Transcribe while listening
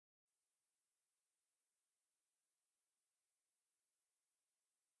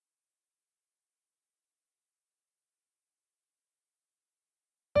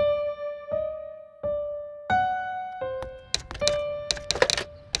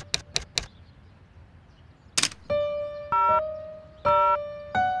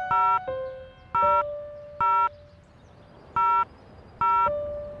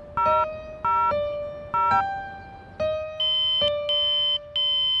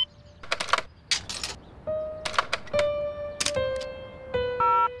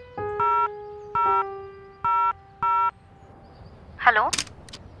Hello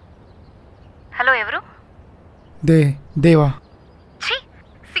hello ఎవరు? దేవా. ఛీ,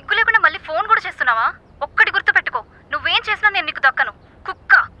 సిగ్గు లేకుండా మళ్ళీ ఫోన్ కూడా చేస్తున్నావా? ఒక్కటి గుర్తు పెట్టుకో, నువ్వేం చేసినా నేను నీకు దక్కను.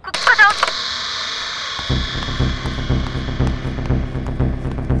 కుక్క కుక్క చావు.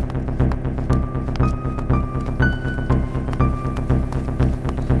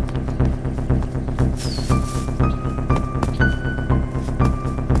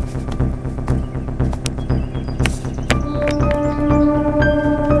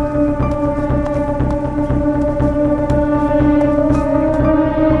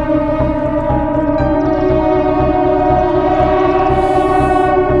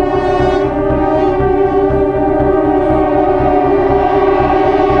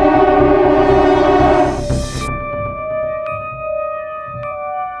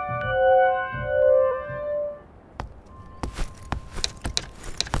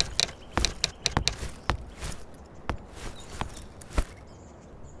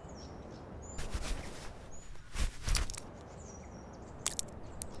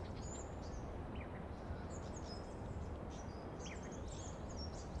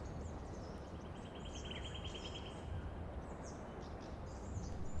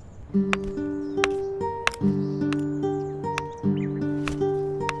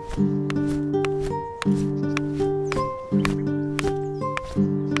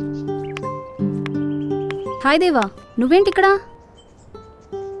 హాయ్ దేవా, నువ్వేంటి ఇక్కడ?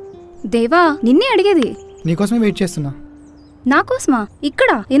 దేవా, నిన్నే అడిగేది. నీకోసమే వెయిట్ చేస్తున్నా. నాకోసమా?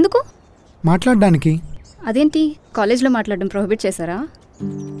 ఇక్కడ ఎందుకు? మాట్లాడడానికి. అదేంటి, కాలేజ్లో మాట్లాడడం ప్రొహిబిట్ చేశారా?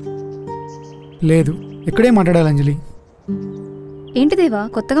 లేదు, ఇక్కడే మాట్లాడాలి అంజలి. ఏంటి దేవా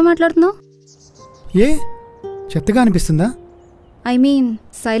కొత్తగా మాట్లాడుతున్నావు? ఏ చెత్తగా అనిపిస్తుందా? ఐ మీన్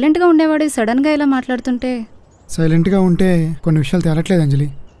సైలెంట్గా ఉండేవాడు సడన్గా ఇలా మాట్లాడుతుంటే. సైలెంట్గా ఉంటే కొన్ని విషయాలు తేలట్లేదు అంజలి.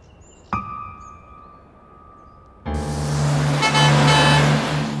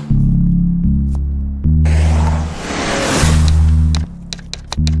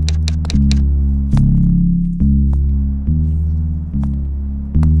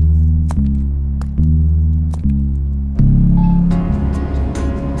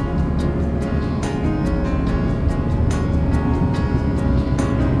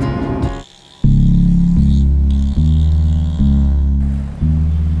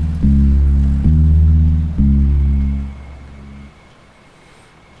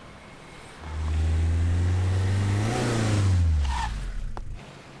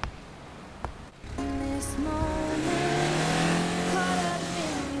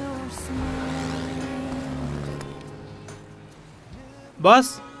 బాస్,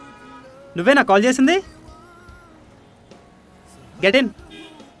 నువ్వేనా కాల్ చేసింది? Get in.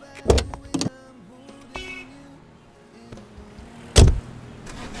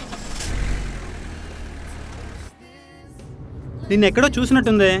 నిన్ను ఎక్కడో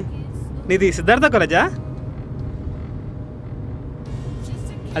చూసినట్టుంది. నీది సిద్ధార్థ కాలేజా?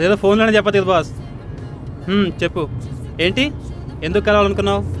 అదేదో ఫోన్లోనే చెప్పదు బాస్. చెప్పు, ఏంటి, ఎందుకు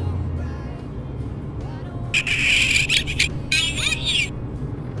కలవాలనుకున్నావు?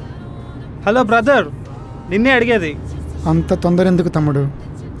 హలో బ్రదర్, నిన్నే అడిగేది. అంత తొందర ఎందుకు తమ్ముడు?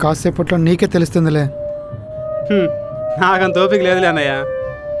 కాసేపట్లో నీకే తెలుస్తుందిలే. నాకంత ఓపిక లేదులే అన్నయ్య.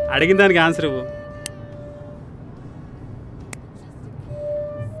 అడిగిన దానికి ఆన్సర్ ఇవ్వు.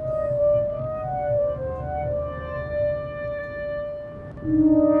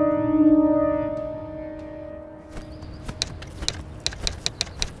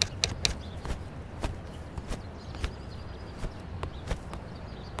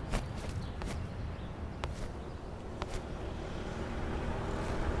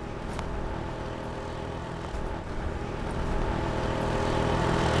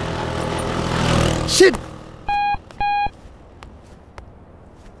 Shit!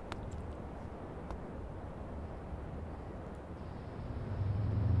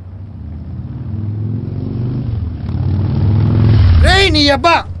 రేయ్ నీ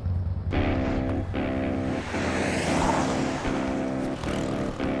అబ్బా!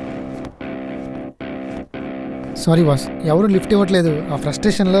 సారీ బాస్, ఎవరు లిఫ్ట్ ఇవ్వట్లేదు. ఆ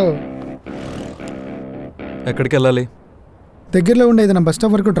ఫ్రస్ట్రేషన్లో. ఎక్కడికి వెళ్ళాలి? దగ్గరలో ఉండే ఏదైనా బస్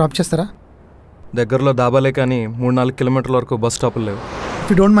స్టాప్ వరకు డ్రాప్ చేస్తారా? దగ్గరలో దాబాలే కానీ 3-4 కిలోమీటర్ల వరకు బస్ స్టాపులు లేవు.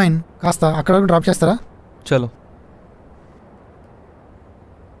 ఇఫ్ యూ డోంట్ మైండ్ కాస్త అక్కడ వరకు డ్రాప్ చేస్తారా? చలో.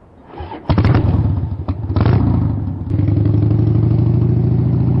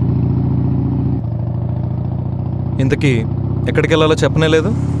 ఇంతకీ ఎక్కడికి వెళ్ళాలో చెప్పనే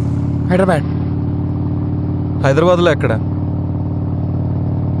లేదు. హైదరాబాద్. హైదరాబాద్లో ఎక్కడ?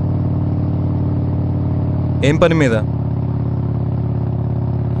 ఏం పని మీద?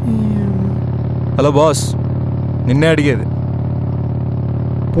 Hmm. హలో బాస్, నిన్నే అడిగేది.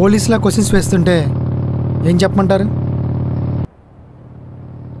 పోలీసులా క్వశ్చన్స్ వేస్తుంటే ఏం చెప్పమంటారు?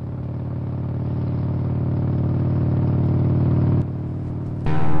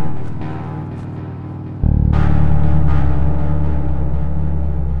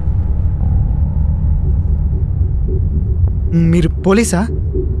 మీరు పోలీసా?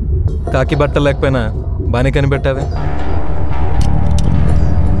 కాకి బట్టలు లేకపోయినా బాగానే కనిపెట్టావే.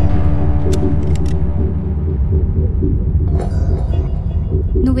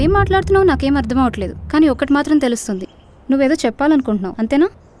 నువ్వేం మాట్లాడుతున్నావు నాకేం అర్థం అవట్లేదు, కానీ ఒకటి మాత్రం తెలుస్తుంది, నువ్వేదో చెప్పాలనుకుంటున్నావు, అంతేనా?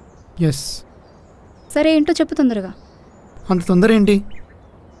 ఎస్. సరే ఏంటో చెప్పు తొందరగా. అంత తొందర ఏంటి?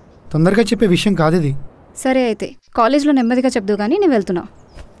 తొందరగా చెప్పే విషయం కాదు ఇది. సరే అయితే కాలేజ్లో నెమ్మదిగా చెప్దు కానీ నేను వెళ్తున్నా.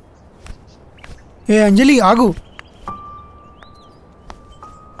 ఏ అంజలి ఆగు.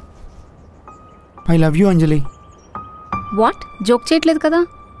 I love you Anjali. What? Joke చేయట్లేదు కదా?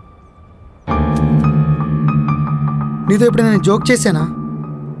 నీతో ఇప్పుడు నేను జోక్ చేశానా?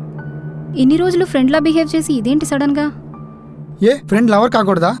 ఇన్ని రోజులు ఫ్రెండ్లా బిహేవ్ చేసి ఇదేంటి సడన్గా? ఏ friend lover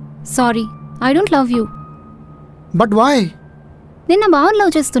కాకూడదా? Sorry, I don't love you. But why? నిన్న బావని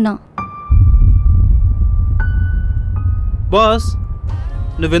లవ్ చేస్తున్నా. బాస్,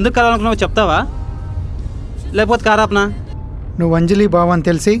 నువ్వెందుకు కావాలనుకున్నావు చెప్తావా, లేకపోతే కారాపనా? నువ్వు అంజలి బావ అని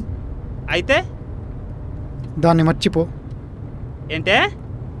తెలిసి అయితే దాన్ని మర్చిపో. ఏంటే?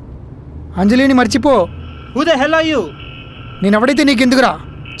 అంజలిని మర్చిపో. Who the hell are you? నేను ఎవడైతే నీకెందుకురా,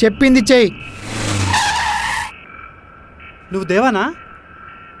 చెప్పింది చెయ్యి. నువ్వు దేవానా?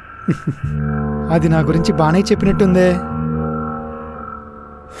 అది నా గురించి బాగానే చెప్పినట్టుందే.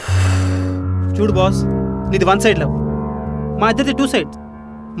 చూడు బాస్, నీది 1 సైడ్ లవ్, మా ఇద్దరిది 2 సైడ్స్.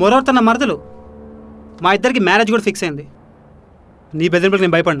 మోరవర్ తన మరదలు, మా ఇద్దరికి మ్యారేజ్ కూడా ఫిక్స్ అయింది. నీ బెదిరింపులకు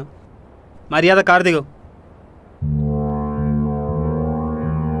నేను భయపడ్ను. మర్యాద కారు దిగు.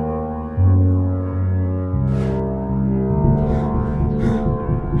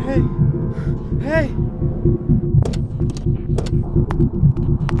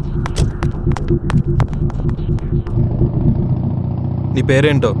 నీ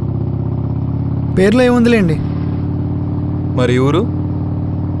పేరేంటో? పేర్లో ఏముందిలేండి. మరి ఊరు?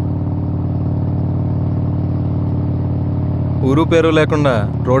 ఊరు పేరు లేకుండా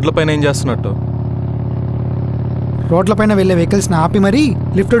రోడ్లపైన ఏం చేస్తున్నట్టు? రోడ్లపైన వెళ్ళే వెహికల్స్ని ఆపి మరీ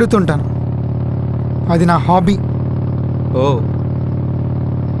లిఫ్ట్ అడుగుతుంటాను. అది నా హాబీ. ఓ,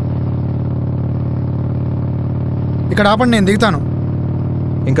 ఇక్కడ ఆపండి, నేను దిగుతాను.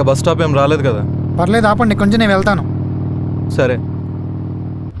 ఇంకా బస్ స్టాప్ ఏం రాలేదు కదా? పర్లేదు ఆపండి, కొంచెం నేను వెళ్తాను. సరే.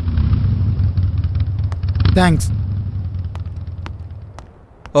 థ్యాంక్స్.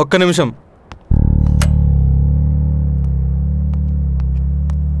 ఒక్క నిమిషం.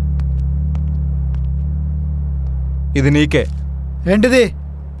 ఇది నీకే. ఏంటిది?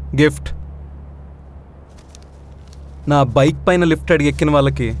 గిఫ్ట్. నా బైక్ పైన లిఫ్ట్ అడిగి ఎక్కిన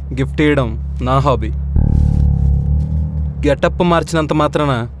వాళ్ళకి గిఫ్ట్ ఇవ్వడం నా హాబీ. గెటప్ మార్చినంత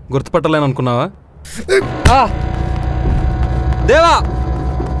మాత్రాన గుర్తుపట్టలేను అనుకున్నావా? దేవా,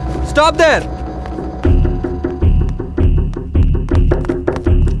 స్టాప్ దేర్.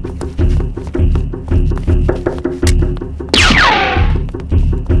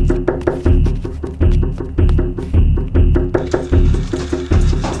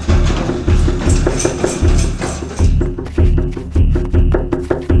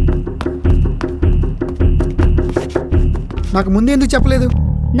 నాకు ముందు ఎందుకు చెప్పలేదు?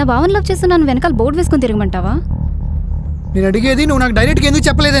 నా బావని లవ్ చేస్తూ నన్ను వెనకాల బోర్డు వేసుకొని తిరగమంటావా? నేను అడిగేది నువ్వు నాకు డైరెక్ట్గా ఎందుకు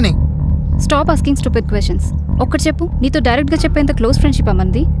చెప్పలేదని. Stop asking stupid questions. ఒక్కటి చెప్పు, నీతో డైరెక్ట్గా చెప్పేంత close friendship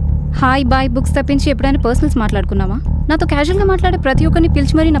అమ్మంది? Hi bye books తప్పించి ఎప్పుడైనా పర్సనల్స్ మాట్లాడుకున్నావా? నాతో క్యాజువల్గా మాట్లాడే ప్రతి ఒక్కరిని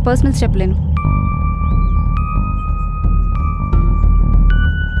పిలిచి మరీ నా పర్సనల్స్ చెప్పలేను.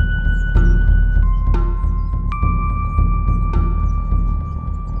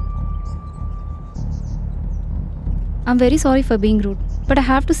 I'm very sorry for being rude, but I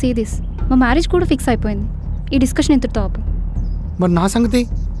have to see this. మా మ్యారేజ్ కూడా ఫిక్స్ అయిపోయింది. ఈ డిస్కషన్ ఇంతటితో ఆపు. మరి నా సంగతి?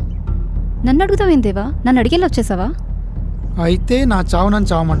 నన్ను అడుగుతావేం దేవా? నన్ను అడిగేలా వచ్చేసావా? అయితే నా చావు నన్ను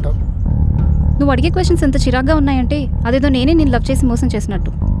చావమంటావు. నువ్వు అడిగే క్వశ్చన్స్ ఎంత చిరాగ్గా ఉన్నాయంటే అదేదో నేనే నేను లవ్ చేసి మోసం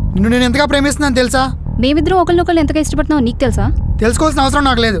చేసినట్టు. నిన్ను నేను ఎంతగా ప్రేమిస్తున్నాను తెలుసా? మేమిద్దరం ఒకరినొకరు ఎంతగా ఇష్టపడుతున్నావు నీకు తెలుసా? తెలుసుకోవాల్సిన అవసరం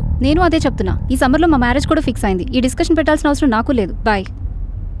నాకు లేదు. నేను అదే చెప్తున్నా. ఈ సమ్మర్లో మా మ్యారేజ్ కూడా ఫిక్స్ అయింది. ఈ డిస్కషన్ పెట్టాల్సిన అవసరం నాకు లేదు. బాయ్.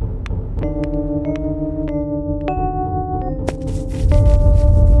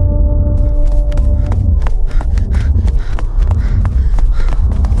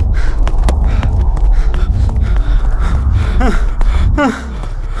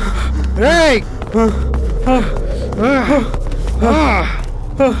 రేయ్!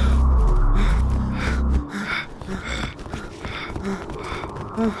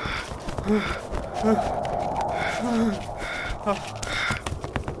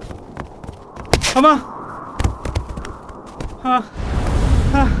 అమ్మా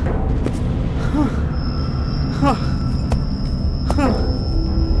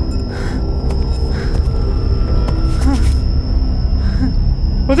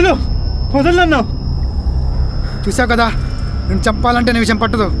వదిలు వదలు నన్ను. చూసావు కదా, నేను చంపాలంటే నీ విషయం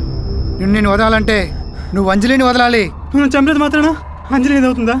పట్టదు. నేను వదలాలంటే నువ్వు అంజలిని వదలాలి. నువ్వు చంపలేదు మాత్రానా అంజలి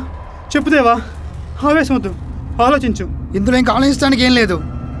ఏదవుతుందా? చెప్పుదేవా, ఆవేశం వద్దు, ఆలోచించు. ఇందులో ఇంకా ఆలోచించడానికి ఏం లేదు.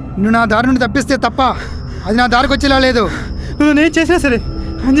 నువ్వు నా దారి నుండి తప్పిస్తే తప్ప అది నా దారికి వచ్చేలా లేదు. నువ్వు నేను చేసినా సరే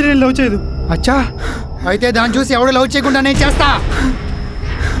అంజలి నేను లవ్ చేయదు. అచ్చా, అయితే దాన్ని చూసి ఎవడు లవ్ చేయకుండా నేను చేస్తా.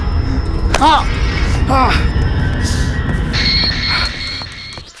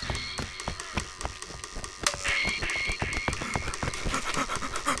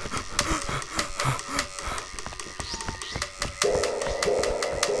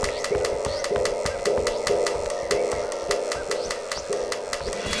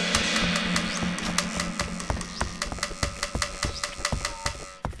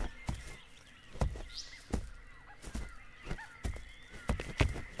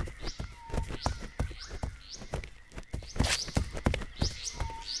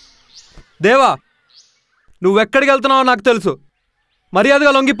 దేవా, నువ్వెక్కడికి వెళ్తున్నావో నాకు తెలుసు.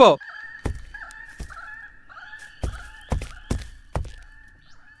 మర్యాదగా లొంగిపో.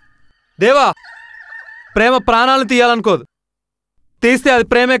 దేవా, ప్రేమ ప్రాణాలను తీయాలనుకోదు. తీస్తే అది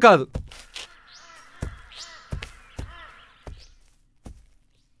ప్రేమే కాదు.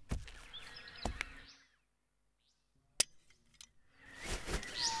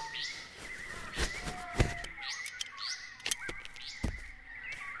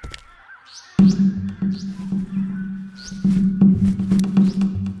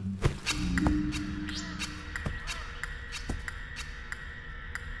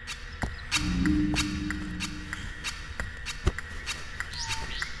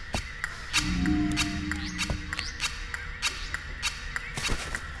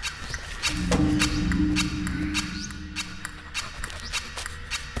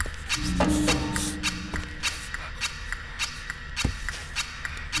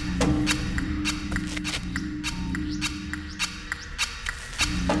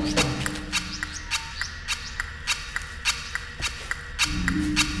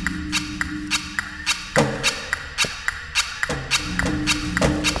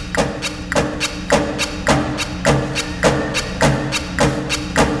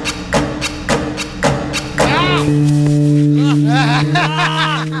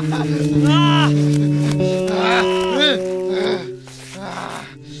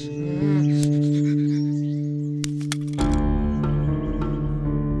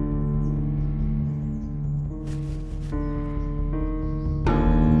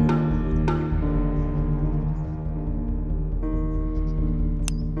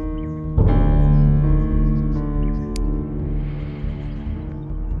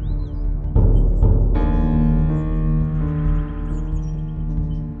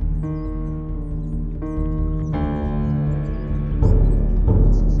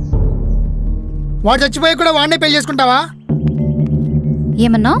 వాడు చచ్చిపోయాక కూడా వాడినే పెళ్లి చేసుకుంటావా?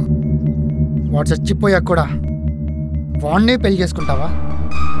 ఏమన్నా? వాడు చచ్చిపోయాక కూడా వాడినే పెళ్లి చేసుకుంటావా?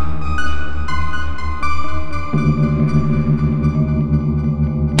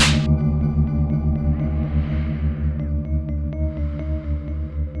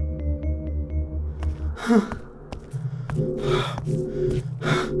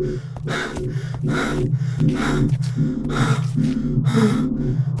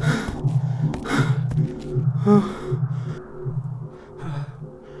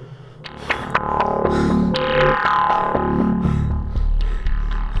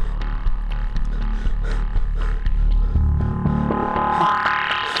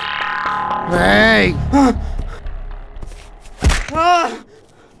 Hey!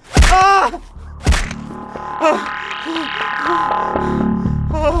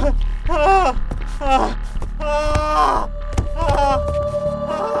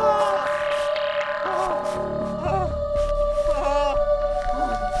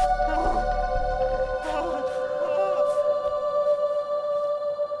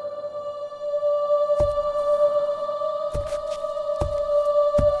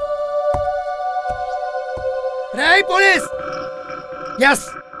 రేయ్ పోలీస్! ఎస్,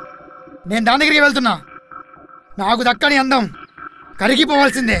 నేను దాని దగ్గరికి వెళ్తున్నా. నాకు దక్కని అందం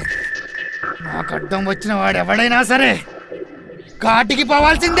కరిగిపోవాల్సిందే. నాకు అడ్డం వచ్చిన వాడు ఎవడైనా సరే కాటికి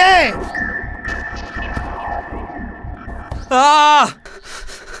పోవాల్సిందే.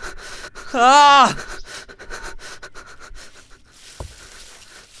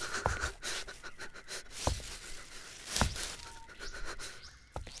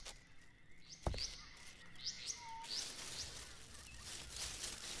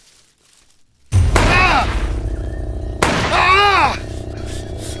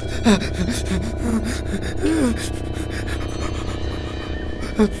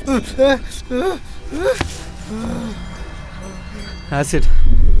 యాసిడ్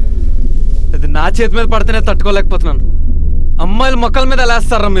అది నా చేతి మీద పడితేనే తట్టుకోలేకపోతున్నాను. అమ్మాయిల మొక్కల మీద ఎలా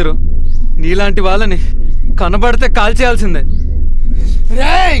వేస్తారా మీరు? నీలాంటి వాళ్ళని కనబడితే కాల్ చేయాల్సిందే.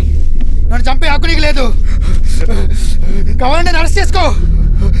 రేయ్, నన్ను చంపే హక్కు నీకు లేదు. కావాలంటే అరెస్ట్ చేసుకో.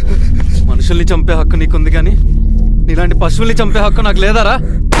 మనుషుల్ని చంపే హక్కు నీకుంది కానీ నీలాంటి పశువుల్ని చంపే హక్కు నాకు లేదారా?